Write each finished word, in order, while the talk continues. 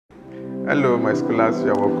Hello my scholars,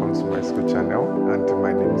 you are welcome to my school channel and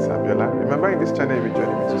my name is Abiola. Remember, in this channel you'll be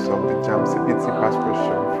joining me to solve the JAMB CBT past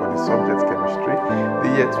question for the subject chemistry, the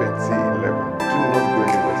year 2011. Do not go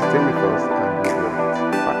anywhere, stay with us and we'll be right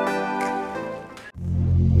back.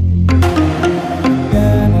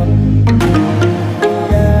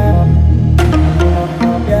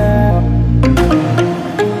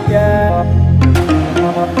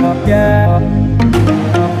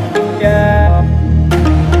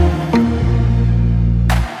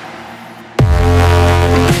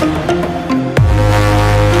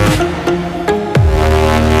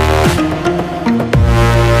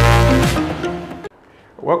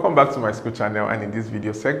 Welcome back to my school channel, and in this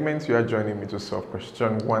video segment you are joining me to solve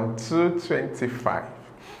question 1 to 25.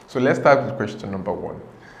 So let's start with question number 1.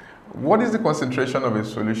 What is the concentration of a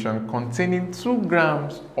solution containing 2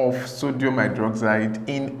 grams of sodium hydroxide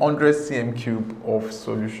in 100 cm cube of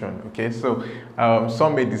solution? Okay, so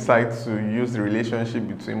some may decide to use the relationship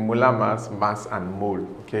between molar mass and mole.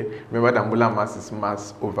 Okay, remember that molar mass is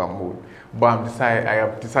mass over mole, but I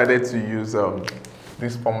have decided to use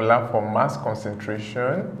this formula for mass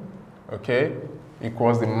concentration, okay,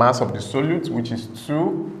 equals the mass of the solute, which is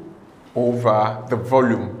 2 over the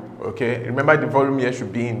volume, okay. Remember, the volume here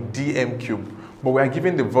should be in dm cube, but we are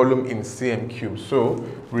given the volume in cm cube. So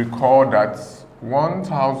recall that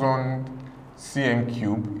 1000 cm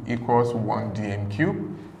cube equals 1 dm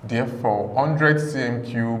cube. Therefore, 100 cm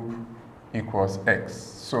cube equals x.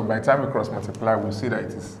 So by the time we cross multiply, we'll see that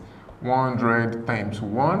it is 100 times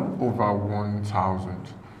 1 over 1000,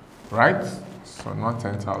 right? So not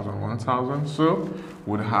 10,000, 1000. So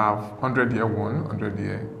we'd have 100 here 1, 100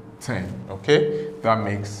 here 10, okay? That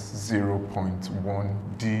makes 0.1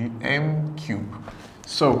 dm cube.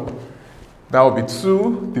 So that will be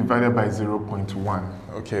 2 divided by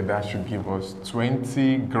 0.1, okay? That should give us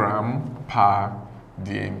 20 gram per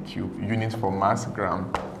dm cube. Units for mass,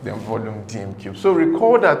 gram, then volume, dm cube. So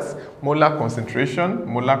recall that molar concentration,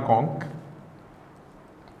 molar conc.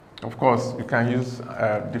 Of course, you can use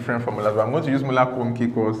different formulas, but I'm going to use molar conc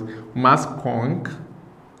equals mass conc,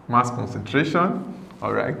 mass concentration,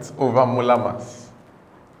 all right, over molar mass.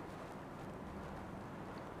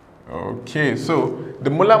 Okay, so the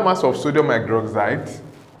molar mass of sodium hydroxide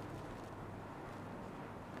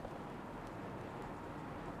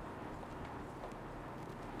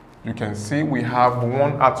you can see we have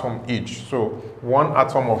 1 atom each. So 1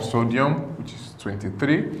 atom of sodium, which is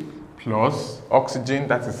 23, plus oxygen,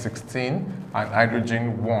 that is 16, and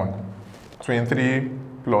hydrogen 1. 23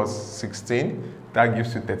 plus 16, that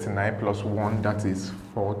gives you 39, plus 1, that is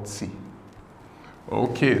 40.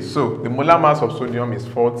 Okay, so the molar mass of sodium is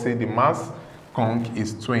 40, the mass conc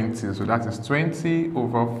is 20, so that is 20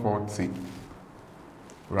 over 40,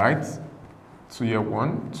 right? 2 here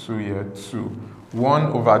 1, 2 here 2. 1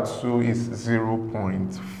 over 2 is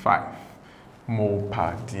 0.5 mole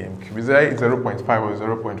per dm cube. Is there 0.5 or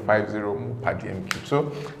 0.50 mole per dm cube?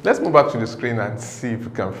 So let's move back to the screen and see if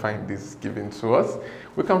we can find this given to us.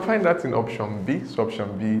 We can find that in option B, so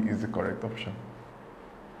option B is the correct option.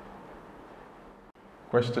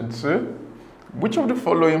 Question 2. Which of the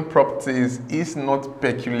following properties is not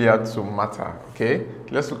peculiar to matter? Okay,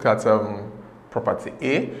 let's look at property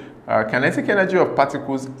A. Kinetic energy of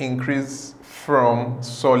particles increase from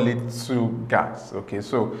solid to gas. Okay,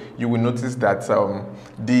 so you will notice that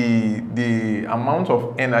the amount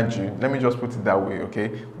of energy, let me just put it that way,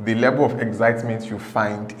 okay, the level of excitement you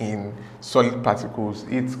find in solid particles,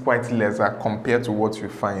 it's quite lesser compared to what you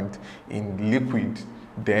find in liquid.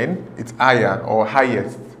 Then it's higher or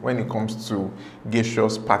highest when it comes to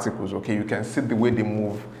gaseous particles. Okay, you can see the way they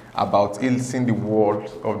move about in the wall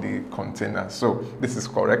of the container. So this is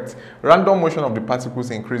correct. Random motion of the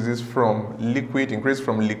particles increases from liquid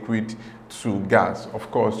to gas.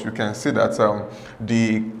 Of course, you can see that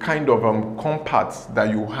the kind of compact that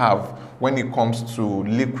you have when it comes to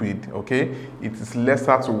liquid, okay, it is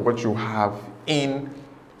lesser to what you have in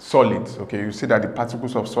solids. Okay, you see that the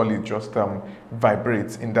particles of solid just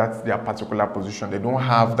vibrate in their particular position. They don't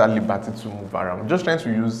have that liberty to move around. I'm just trying to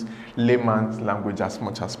use layman's language as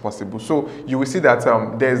much as possible. So you will see that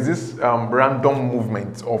there's this random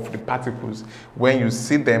movement of the particles when you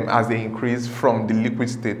see them as they increase from the liquid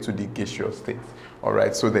state to the gaseous state. All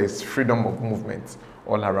right, so there's freedom of movement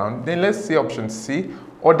all around. Then let's see option C.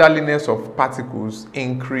 Orderliness of particles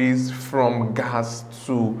increase from gas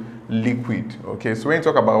to liquid. Okay, so when you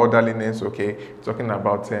talk about orderliness, okay, talking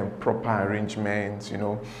about proper arrangements, you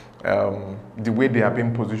know, the way they are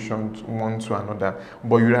being positioned one to another,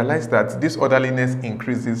 but you realize that this orderliness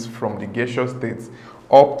increases from the gaseous state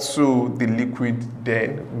up to the liquid,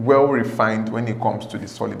 then well refined when it comes to the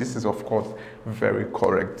solid. This is of course very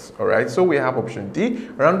correct. All right, so we have option D,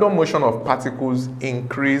 random motion of particles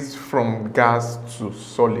increase from gas to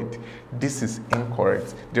solid. This is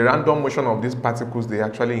incorrect. The random motion of these particles, they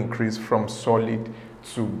actually increase from solid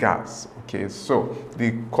to gas. Okay, so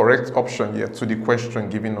the correct option here to the question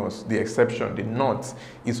giving us the exception, the not,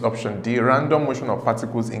 is option D, random motion of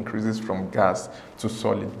particles increases from gas to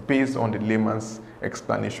solid, based on the layman's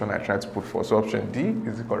explanation I tried to put forth. So option D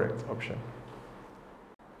is the correct option.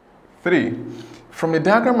 3. From the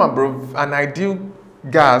diagram above, an ideal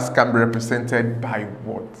gas can be represented by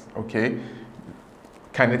what? Okay,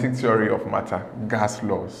 kinetic theory of matter, gas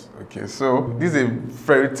laws. Okay, so this is a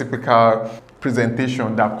very typical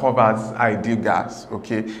presentation that covers ideal gas.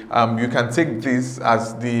 Okay, you can take this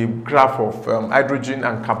as the graph of hydrogen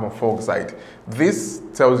and carbon dioxide. This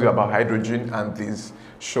tells you about hydrogen and this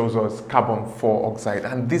shows us carbon dioxide,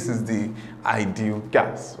 and this is the ideal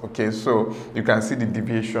gas. Okay, so you can see the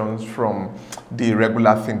deviations from the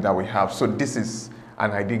regular thing that we have. So this is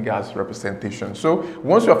an ideal gas representation. So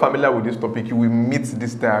once you are familiar with this topic, you will meet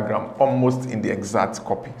this diagram almost in the exact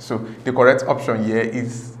copy. So the correct option here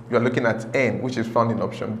is, you are looking at N, which is found in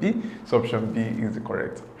option B. So option B is the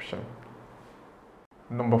correct option.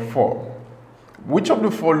 Number 4. Which of the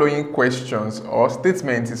following questions or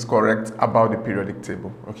statements is correct about the periodic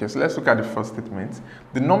table? Okay, so let's look at the first statement.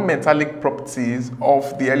 The non-metallic properties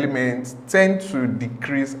of the elements tend to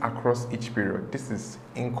decrease across each period. This is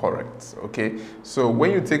incorrect. Okay, so when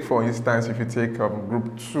you take, for instance, if you take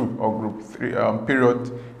group 2 or group 3,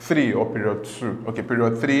 period 3 or period 2. Okay,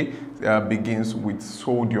 period 3 begins with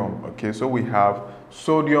sodium. Okay, so we have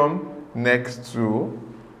sodium next to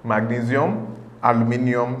magnesium,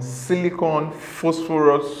 aluminium, silicon,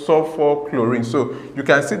 phosphorus, sulfur, chlorine. So you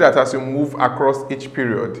can see that as you move across each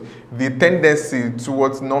period, the tendency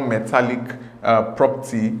towards non-metallic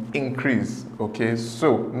property increase. Okay,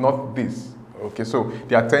 so not this. Okay, so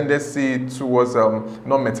their tendency towards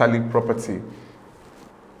non-metallic property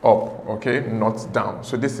up, okay, not down.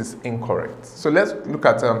 So this is incorrect. So let's look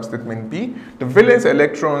at statement B. The valence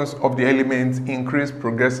electrons of the elements increase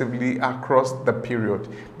progressively across the period.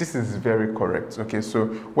 This is very correct. Okay, so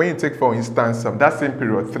when you take, for instance, that same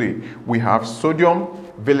period 3, we have sodium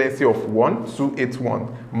valency of 1,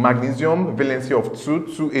 281, magnesium valency of 2,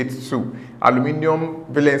 282, aluminium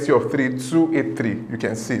valency of 3, 283. You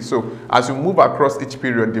can see. So as you move across each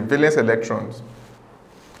period, the valence electrons.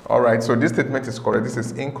 All right, so this statement is correct. This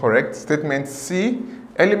is incorrect. Statement C,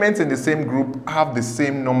 elements in the same group have the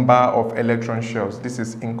same number of electron shells. This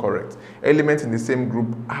is incorrect. Elements in the same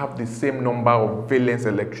group have the same number of valence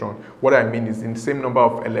electrons. What I mean is in the same number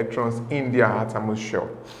of electrons in their atomos shell.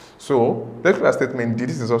 So let's look at statement D.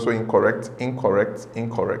 This is also incorrect, incorrect,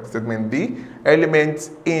 incorrect. Statement D,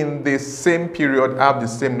 elements in the same period have the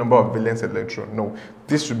same number of valence electrons. No,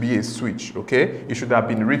 this should be a switch, okay? It should have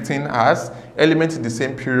been written as elements in the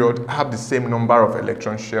same period have the same number of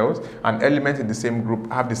electron shells, and elements in the same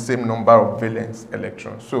group have the same number of valence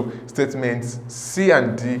electrons. So statements C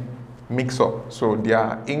and D mix up. So they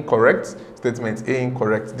are incorrect. Statement A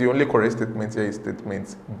incorrect. The only correct statement here is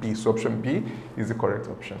statement B. So option B is the correct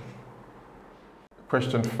option.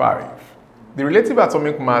 Question 5. The relative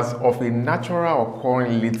atomic mass of a natural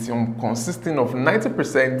occurring lithium consisting of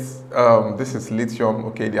 90%, this is lithium,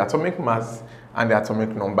 okay, the atomic mass and the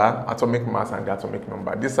atomic number, atomic mass and the atomic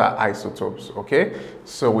number. These are isotopes, okay?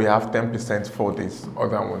 So we have 10% for this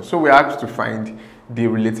other one. So we are asked to find the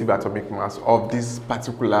relative atomic mass of this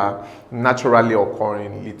particular naturally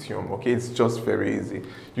occurring lithium, okay? It's just very easy.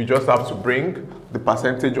 You just have to bring the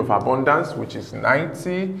percentage of abundance, which is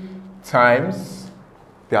 90 times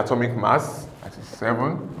the atomic mass, that is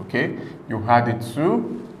 7, okay? You add it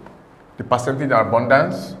to the percentage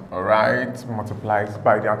abundance, all right, multiplies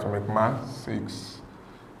by the atomic mass, 6,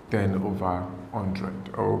 10 over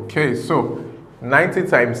 100. Okay, so 90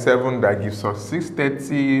 times 7, that gives us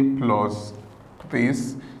 630 plus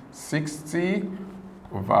this, 60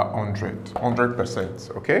 over 100,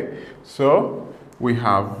 100%, okay? So we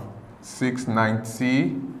have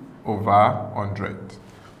 690 over 100.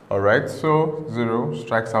 All right, so 0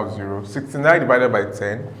 strikes out 0. 69 divided by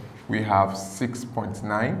 10, we have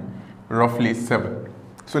 6.9, roughly 7.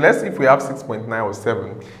 So let's see if we have 6.9 or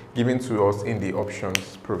 7 given to us in the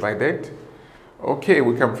options provided. Okay,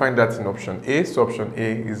 we can find that in option A, so option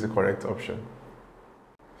A is the correct option.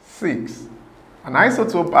 6. An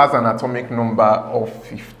isotope has an atomic number of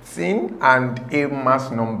 15 and a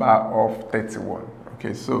mass number of 31.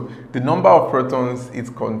 Okay, so the number of protons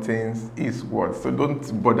it contains is what? So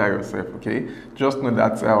don't bother yourself, okay? Just know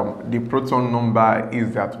that the proton number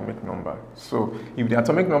is the atomic number. So if the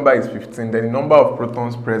atomic number is 15, then the number of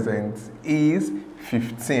protons present is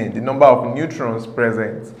 15. The number of neutrons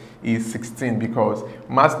present is 16 because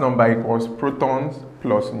mass number equals protons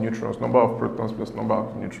plus neutrons, number of protons plus number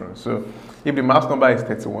of neutrons. So if the mass number is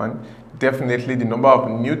 31, definitely the number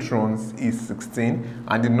of neutrons is 16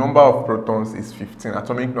 and the number of protons is 15.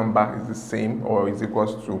 Atomic number is the same or is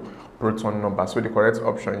equals to proton number. So the correct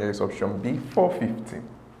option here is option B, 450.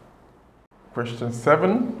 Question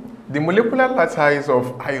 7. The molecular lattice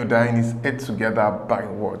of iodine is held together by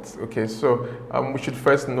what? Okay, so we should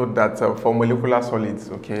first note that for molecular solids,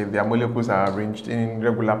 okay, their molecules are arranged in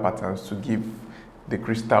regular patterns to give the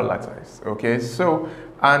crystal lattice. Okay, so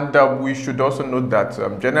and we should also note that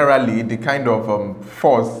generally the kind of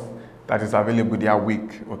force that is available, they are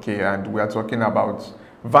weak. Okay, and we are talking about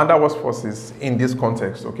van der Waals forces in this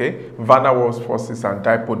context. Okay, van der Waals forces and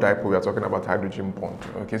dipole, we are talking about hydrogen bond.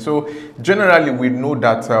 Okay, so generally we know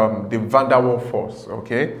that the van der Waals force,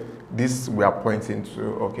 okay, this we are pointing to,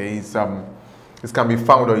 okay, is this can be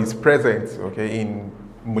found or is present, okay, in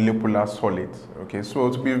molecular solids. Okay,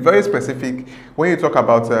 so to be very specific, when you talk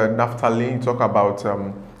about naphthalene, you talk about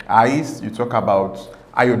ice, you talk about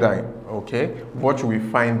iodine. Okay, what we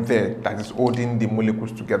find there that is holding the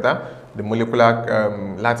molecules together, the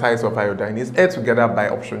molecular lattice of iodine is held together by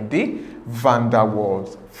option D, van der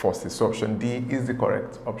Waals forces. So option D is the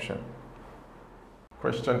correct option.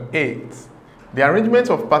 Question 8. The arrangement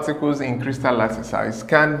of particles in crystal lattices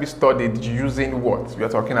can be studied using what? We are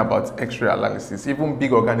talking about X-ray analysis. Even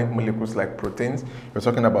big organic molecules like proteins, we're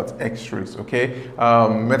talking about X-rays, okay?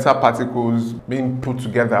 Metal particles being put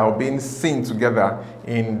together or being seen together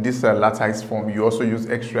in this lattice form, you also use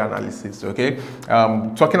X-ray analysis, okay?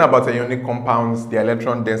 Talking about ionic compounds, the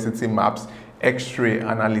electron density maps, X-ray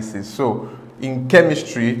analysis. So in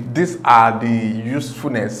chemistry, these are the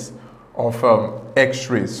usefulness of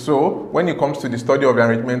X-rays. So when it comes to the study of the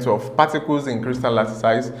arrangement of particles in crystal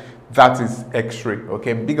lattices, that is X-ray.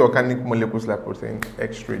 Okay, big organic molecules like protein,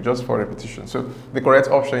 X-ray, just for repetition. So the correct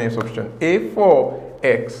option is option A for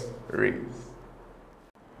X-rays.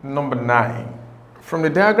 Number 9. From the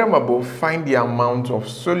diagram above, find the amount of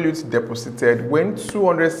solute deposited when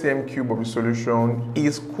 200 cm cube of the solution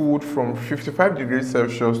is cooled from 55 degrees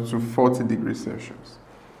Celsius to 40 degrees Celsius.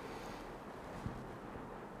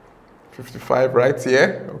 55 right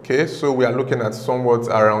here. Okay, so we are looking at somewhat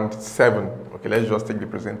around 7. Okay, let's just take the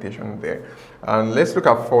presentation there. And let's look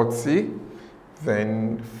at 40.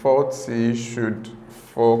 Then 40 should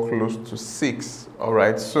fall close to 6. All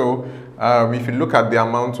right, so if you look at the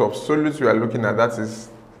amount of solutes we are looking at, that is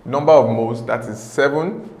number of moles, that is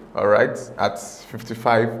 7. All right, at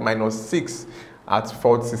 55 minus 6 at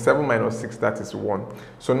 40, 7 minus 6, that is 1.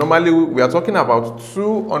 So normally we are talking about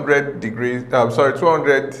 200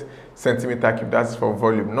 centimeter cube, that's for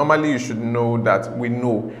volume. Normally you should know that we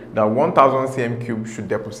know that 1000 cm cube should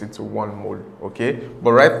deposit to 1 mole, okay?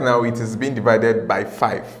 But right now it is being divided by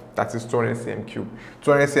 5, that is 200 cm cube.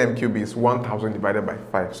 200 cm cube is 1000 divided by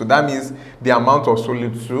 5. So that means the amount of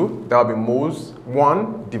solute 2, that will be moles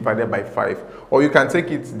 1 divided by 5. Or you can take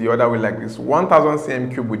it the other way like this. 1000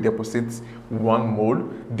 cm cube will deposit 1 mole.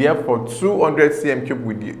 Therefore 200 cm cube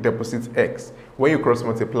will deposit X. When you cross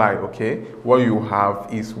multiply, okay, what you have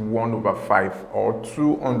is 1 over 5 or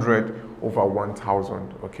 200 over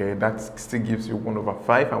 1000, okay? That still gives you 1 over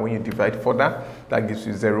 5, and when you divide further, that gives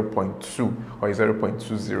you 0.2 or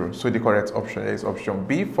 0.20. So the correct option is option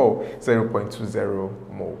B for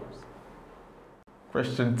 0.20 moles.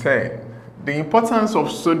 Question 10. The importance of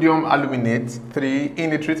sodium aluminate 3 in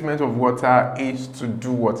the treatment of water is to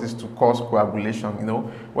do what? Is to cause coagulation. You know,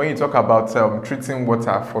 when you talk about treating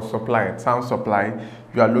water for supply, sound supply,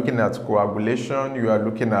 you are looking at coagulation, you are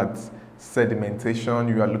looking at sedimentation,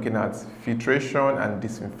 you are looking at filtration and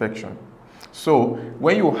disinfection. So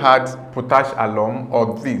when you add potash alum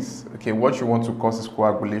or this, okay, what you want to cause is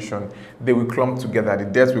coagulation. They will clump together, the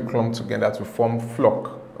dirt will clump together to form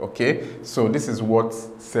floc. Okay, so this is what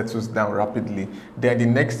settles down rapidly. Then the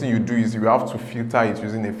next thing you do is you have to filter it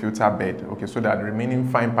using a filter bed, okay, so that the remaining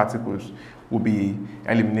fine particles will be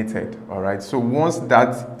eliminated. All right, so once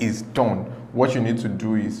that is done, what you need to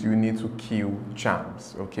do is you need to kill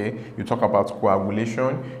germs. Okay, you talk about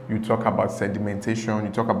coagulation, you talk about sedimentation, you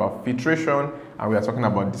talk about filtration, and we are talking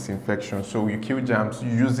about disinfection. So you kill germs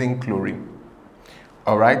using chlorine.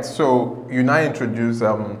 All right, so you now introduce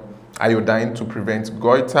iodine to prevent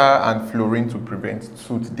goiter, and fluorine to prevent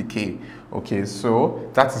tooth decay. Okay, so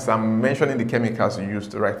that is, I'm mentioning the chemicals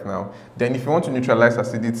used right now. Then if you want to neutralize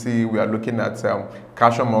acidity, we are looking at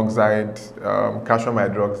calcium oxide, calcium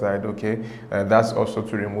hydroxide, okay? That's also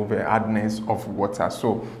to remove the hardness of water.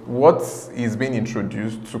 So what is being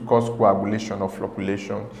introduced to cause coagulation or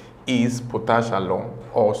flocculation is potash alum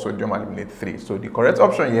or sodium aluminate 3. So the correct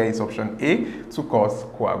option here is option A, to cause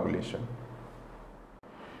coagulation.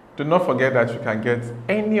 Do not forget that you can get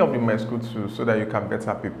any of the Myschool tools so that you can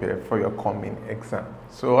better prepare for your coming exam.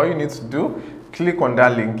 So all you need to do, click on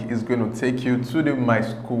that link. It's going to take you to the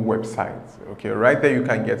Myschool website. Okay, right there you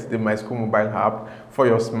can get the Myschool mobile app for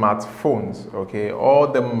your smartphones, okay, or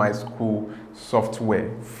the Myschool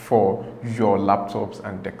software for your laptops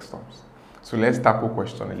and desktops. So let's tackle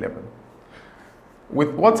question 11.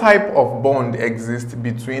 With what type of bond exists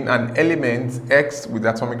between an element X with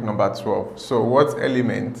atomic number 12? So what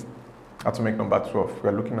element, atomic number 12? We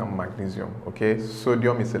are looking at magnesium, okay?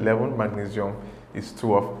 Sodium is 11, magnesium is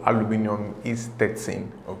 12, aluminum is 13,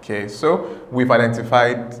 okay? So we've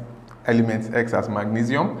identified element X as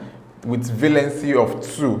magnesium with valency of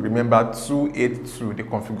 2. Remember, 282, the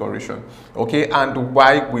configuration, okay? And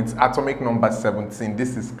Y with atomic number 17.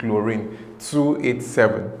 This is chlorine,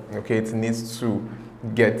 287, okay? It needs to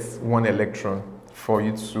get 1 electron for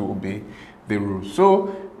you to obey the rule.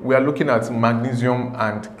 So we are looking at magnesium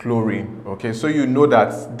and chlorine, okay? So you know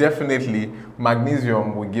that definitely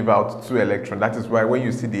magnesium will give out 2 electrons. That is why when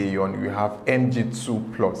you see the ion, you have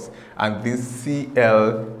Mg2 plus and this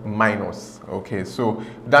Cl minus, okay? So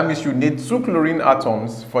that means you need 2 chlorine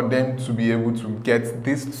atoms for them to be able to get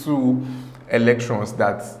these 2 electrons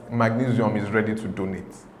that magnesium is ready to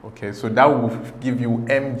donate. Okay, so that will give you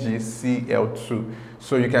MgCl2.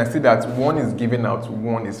 So you can see that one is giving out,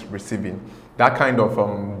 one is receiving. That kind of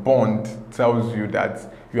bond tells you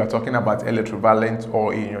that you are talking about electrovalent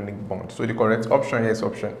or ionic bond. So the correct option here is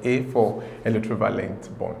option A for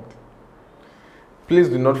electrovalent bond. Please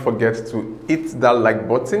do not forget to hit that like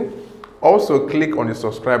button. Also click on the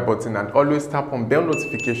subscribe button and always tap on bell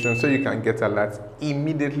notification so you can get alerts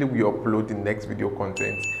immediately we upload the next video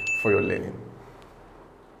content for your learning.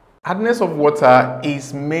 Hardness of water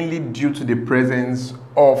is mainly due to the presence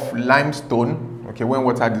of limestone, okay, when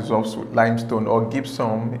water dissolves with limestone or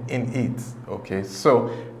gypsum in it, okay.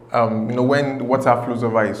 So, you know, when water flows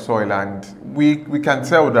over a soil and we can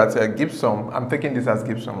tell that gypsum, I'm taking this as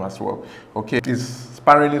gypsum as well, okay, it is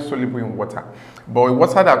sparingly soluble in water. But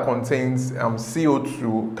water that contains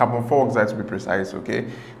CO2, carbon dioxide to be precise, okay,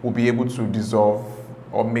 will be able to dissolve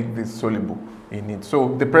or make this soluble in it.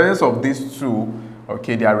 So the presence of these two,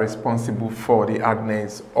 okay, they are responsible for the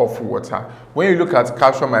hardness of water. When you look at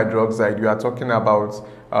calcium hydroxide, you are talking about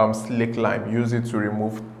slake lime. Use it to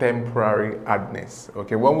remove temporary hardness.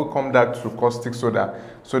 Okay, when we come down to caustic soda,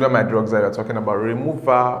 sodium hydroxide, you are talking about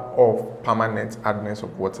removal of permanent hardness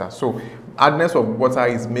of water. So hardness of water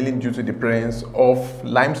is mainly due to the presence of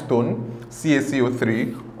limestone,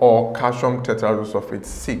 CaCO3, or calcium tetrasulfate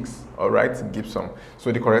 6, all right, gypsum.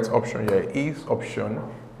 So the correct option here is option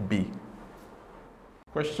B.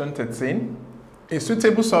 Question 13. A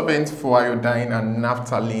suitable solvent for iodine and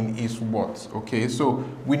naphthalene is what? Okay, so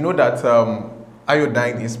we know that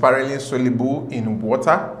iodine is sparingly soluble in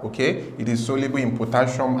water, okay? It is soluble in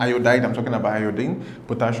potassium iodide. I'm talking about iodine.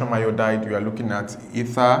 Potassium iodide, you are looking at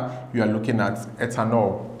ether, you are looking at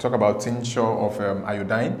ethanol. Talk about tincture of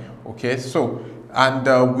iodine, okay? So,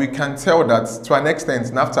 and we can tell that to an extent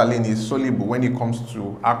naphthalene is soluble when it comes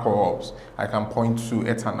to alcohols. I can point to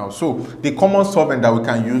ethanol. So the common solvent that we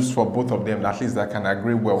can use for both of them, at least that can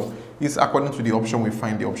agree well, is according to the option we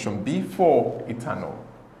find the option B for ethanol.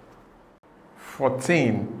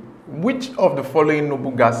 14. Which of the following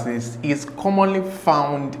noble gases is commonly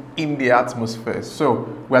found in the atmosphere? So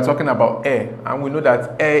we are talking about air, and we know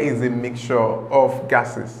that air is a mixture of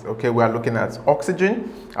gases. Okay, we are looking at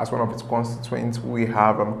oxygen as one of its constituents. We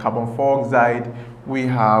have carbon dioxide, we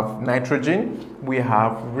have nitrogen, we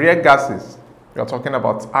have rare gases. We are talking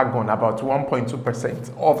about argon, about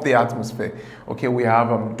 1.2% of the atmosphere. Okay, we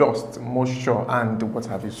have dust, moisture, and what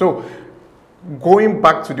have you. So going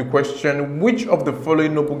back to the question, which of the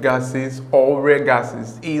following noble gases or rare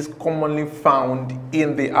gases is commonly found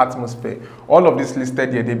in the atmosphere? All of these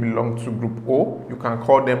listed here, they belong to group O. You can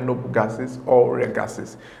call them noble gases or rare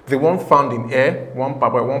gases. The one found in air,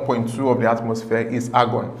 1.2 of the atmosphere, is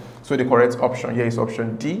argon. So the correct option here is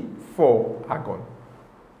option D for argon.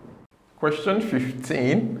 Question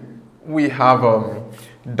 15. We have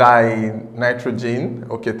dinitrogen,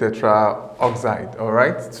 okay, tetraoxide, all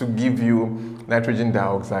right, to give you nitrogen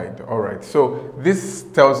dioxide. All right, so this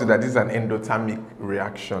tells you that this is an endothermic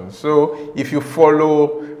reaction. So if you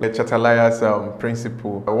follow the Chatelaya's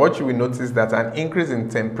principle, what you will notice that an increase in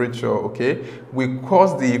temperature, okay, will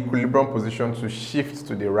cause the equilibrium position to shift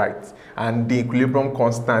to the right, and the equilibrium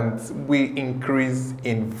constant will increase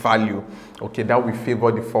in value. Okay, that will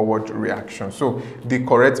favor the forward reaction. So the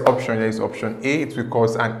correct option here is option A. It will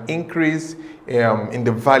cause an increase in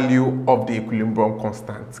the value of the equilibrium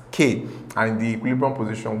constant K, and the equilibrium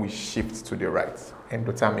position will shift to the right.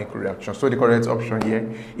 Endothermic reaction. So the correct option here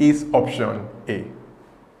is option A.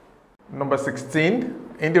 Number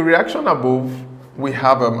 16, in the reaction above, we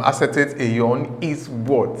have acetate ion is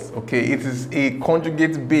what? Okay, it is a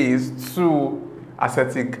conjugate base to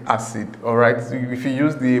acetic acid. All right, so if you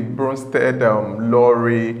use the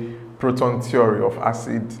Bronsted-Lowry proton theory of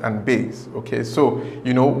acid and base, okay, so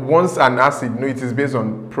you know, once an acid, no, it is based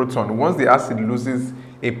on proton. Once the acid loses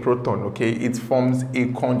a proton, okay, it forms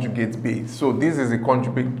a conjugate base. So this is a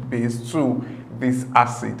conjugate base to this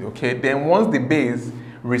acid. Okay, then once the base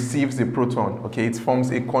receives a proton, okay, it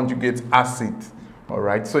forms a conjugate acid. All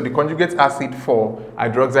right, so the conjugate acid for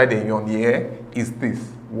hydroxide ion here is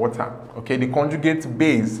this, water. Okay, the conjugate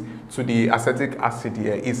base to the acetic acid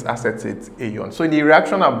here is acetate ion. So in the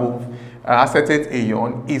reaction above, acetate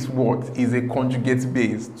ion is what? Is a conjugate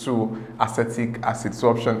base to acetic acid. So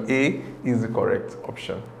option A is the correct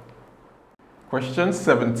option. Question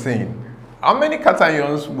 17. How many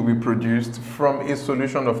cations will be produced from a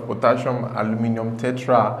solution of potassium aluminum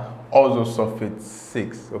tetra sulfate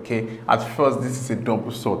 6? Okay, at first this is a double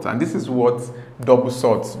salt, and this is what double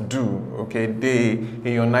salts do. Okay, they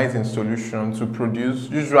ionize in solution to produce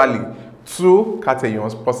usually 2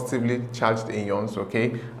 cations, positively charged ions,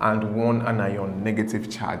 okay, and 1 anion, negative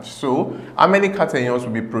charge. So how many cations will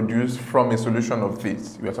be produced from a solution of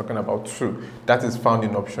this? We are talking about 2. That is found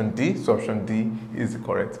in option D. So option D is the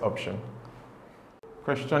correct option.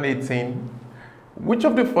 Question 18. Which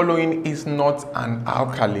of the following is not an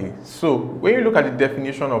alkali? So when you look at the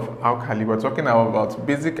definition of alkali, we're talking about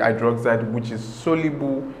basic hydroxide which is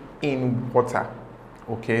soluble in water.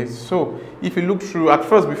 Okay, so if you look through, at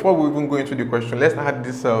first, before we even go into the question, let's add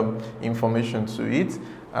this information to it.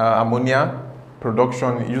 Ammonia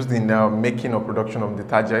production used in making or production of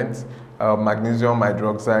detergents. Magnesium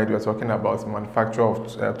hydroxide, we're talking about manufacture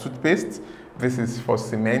of toothpaste. This is for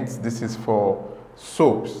cement. This is for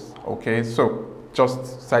soaps. Okay, so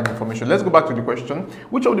just side information. Let's go back to the question.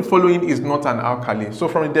 Which of the following is not an alkali? So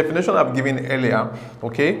from the definition I've given earlier,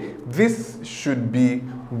 okay, this should be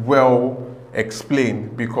well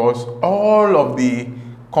explained because all of the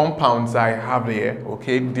compounds I have here,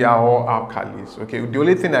 okay, they are all alkalis. Okay, the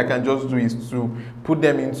only thing I can just do is to put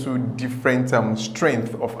them into different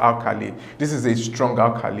strength of alkali. This is a strong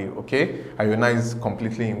alkali, okay, ionized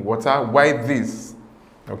completely in water. Why this?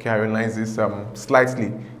 Okay, ionizes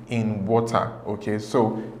slightly in water. Okay,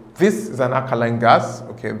 so this is an alkaline gas.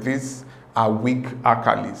 Okay, these are weak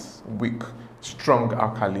alkalis, weak, strong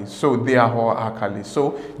alkalis. So they are all alkalis.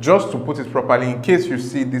 So just to put it properly, in case you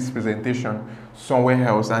see this presentation somewhere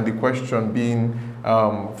else and the question being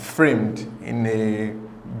framed in a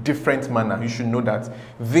different manner, you should know that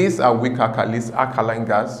these are weak alkalis, alkaline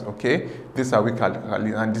gas. Okay, these are weak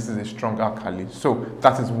alkalis, and this is a strong alkali. So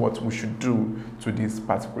that is what we should do to this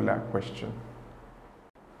particular question.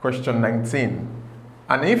 Question 19.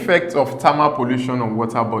 An effect of thermal pollution on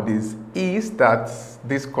water bodies is that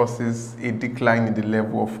this causes a decline in the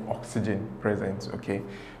level of oxygen present. Okay,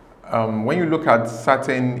 when you look at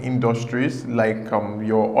certain industries like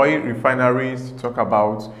your oil refineries, talk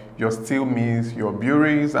about your steel mills, your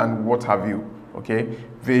breweries, and what have you. Okay,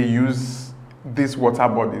 they use these water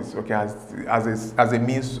bodies, okay, as a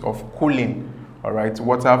means of cooling. All right,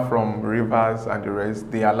 water from rivers and the rest,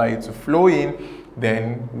 they allow it to flow in.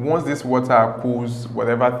 Then once this water cools,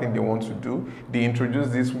 whatever thing they want to do, they introduce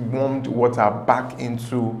this warmed water back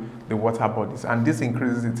into the water bodies, and this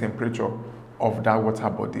increases the temperature of that water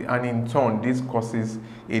body, and in turn this causes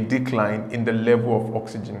a decline in the level of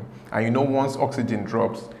oxygen. And you know, once oxygen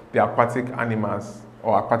drops, the aquatic animals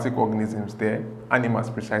or aquatic organisms there, animals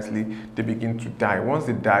precisely, they begin to die. Once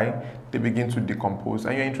they die, they begin to decompose,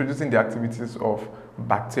 and you're introducing the activities of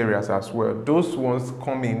bacteria as well. Those ones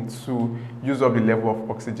come in to use up the level of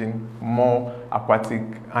oxygen, more aquatic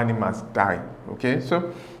animals die. Okay,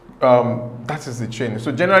 so that is the chain.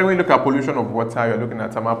 So generally, when you look at pollution of water, you're looking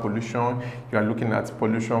at thermal pollution, you're looking at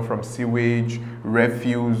pollution from sewage,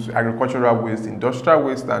 refuse, agricultural waste, industrial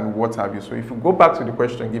waste, and what have you. So if you go back to the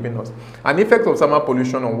question given us, an effect of thermal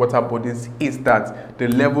pollution on water bodies is that the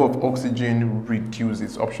level of oxygen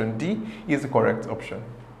reduces. Option D is the correct option.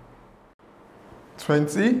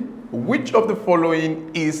 20. Which of the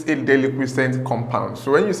following is a deliquescent compound?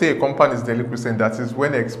 So when you say a compound is deliquescent, that is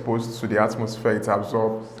when exposed to the atmosphere, it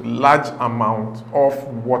absorbs large amount of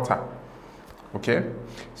water. Okay,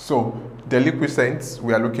 so deliquescents,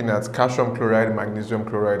 we are looking at calcium chloride, magnesium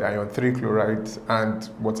chloride, iron 3 chloride, and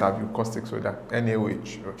what have you, caustic soda,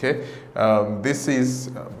 NaOH. Okay, this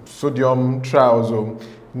is sodium triazole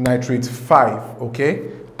nitrate 5.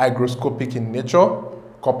 Okay, hygroscopic in nature.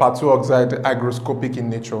 Copper 2 oxide, hygroscopic in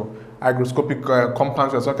nature. Hygroscopic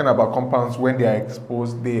compounds, we're talking about compounds when they are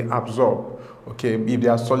exposed, they absorb. Okay, if they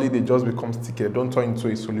are solid, they just become sticky, they don't turn into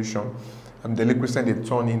a solution. Deliquescent, they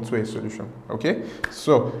turn into a solution. Okay,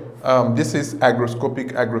 so this is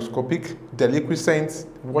hygroscopic. Deliquescent,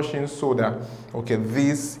 washing soda. Okay,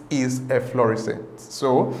 this is a fluorescent.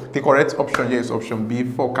 So the correct option here is option B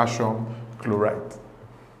for calcium chloride.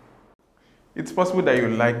 It's possible that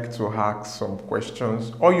you'd like to ask some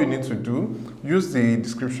questions. All you need to do, use the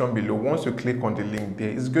description below. Once you click on the link there,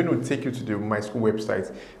 it's going to take you to the Myschool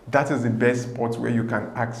website. That is the best spot where you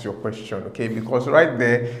can ask your question, okay? Because right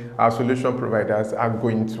there, our solution providers are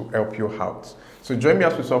going to help you out. So join me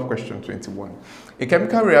as we solve question 21. A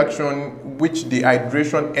chemical reaction which the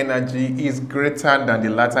hydration energy is greater than the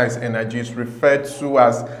lattice energy is referred to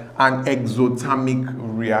as an exothermic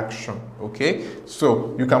reaction. Okay,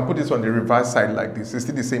 so you can put this on the reverse side like this. It's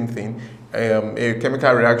still the same thing. A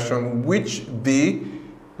chemical reaction which the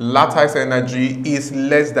lattice energy is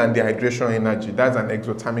less than the hydration energy. That's an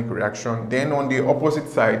exothermic reaction. Then on the opposite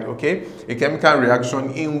side, okay, a chemical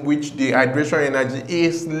reaction in which the hydration energy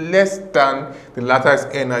is less than the lattice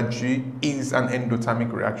energy is an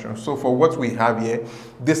endothermic reaction. So for what we have here,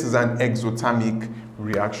 this is an exothermic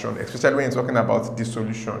reaction, especially when you're talking about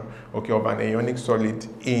dissolution, okay, of an ionic solid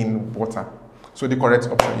in water. So the correct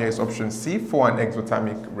option here is option C for an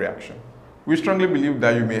exothermic reaction. We strongly believe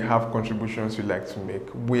that you may have contributions you'd like to make.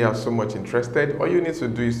 We are so much interested. All you need to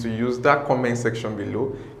do is to use that comment section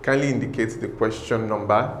below. Kindly indicate the question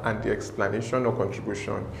number and the explanation or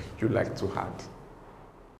contribution you'd like to add.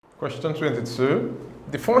 Question 22.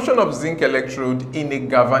 The function of zinc electrode in a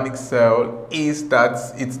galvanic cell is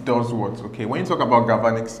that it does what? Okay, when you talk about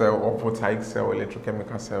galvanic cell or voltaic cell or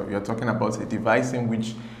electrochemical cell, you're talking about a device in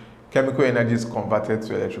which chemical energy is converted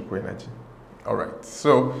to electrical energy. Alright,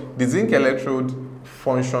 so the zinc electrode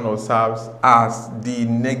functions or serves as the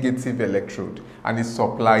negative electrode, and it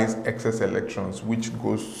supplies excess electrons which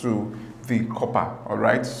goes to the copper.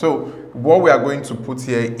 Alright, so what we are going to put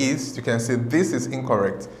here is, you can say this is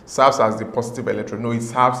incorrect, serves as the positive electrode. No, it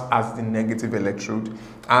serves as the negative electrode,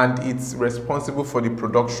 and it's responsible for the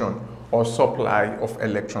production or supply of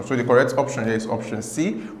electrons. So the correct option here is option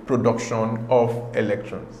C, production of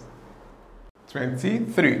electrons.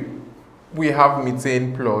 23. We have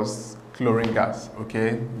methane plus chlorine gas,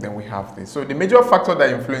 okay? Then we have this. So the major factor that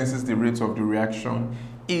influences the rate of the reaction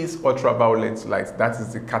is ultraviolet light. That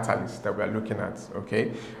is the catalyst that we are looking at,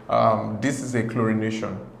 okay? This is a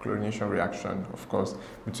chlorination reaction, of course,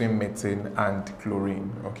 between methane and chlorine,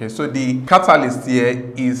 okay? So the catalyst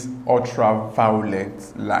here is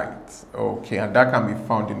ultraviolet light, okay? And that can be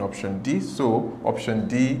found in option D. So option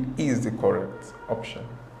D is the correct option.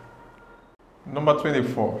 Number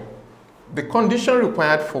 24. The condition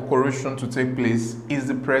required for corrosion to take place is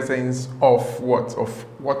the presence of what? Of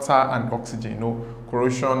water and oxygen. You know,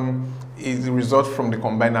 corrosion is the result from the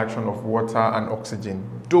combined action of water and oxygen,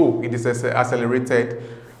 though it is accelerated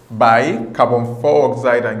by carbon 4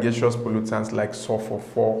 oxide and gaseous pollutants like sulfur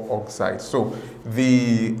 4 oxide. So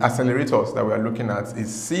the accelerators that we are looking at is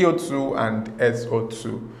CO2 and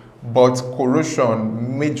SO2. But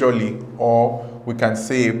corrosion majorly, or we can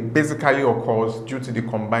say basically, occurs due to the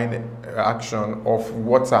combined action of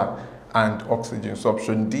water and oxygen. So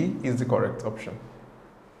option D is the correct option.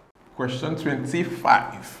 Question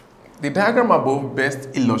 25. The diagram above best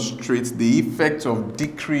illustrates the effect of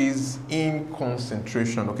decrease in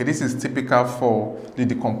concentration. Okay, this is typical for the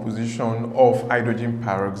decomposition of hydrogen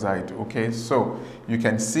peroxide. Okay, so you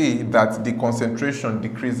can see that the concentration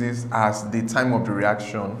decreases as the time of the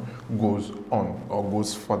reaction goes on or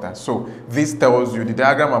goes further. So this tells you, the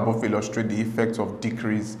diagram above illustrates the effect of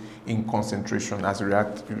decrease in concentration as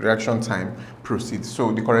reaction time proceeds.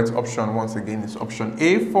 So the correct option once again is option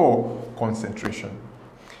A for concentration.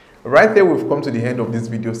 Right there, we've come to the end of this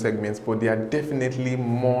video segment, but there are definitely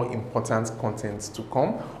more important contents to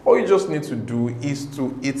come. All you just need to do is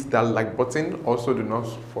to hit that like button. Also, do not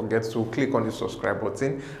forget to click on the subscribe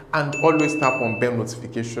button and always tap on bell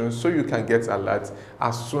notifications so you can get alerts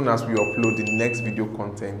as soon as we upload the next video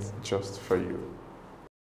content just for you.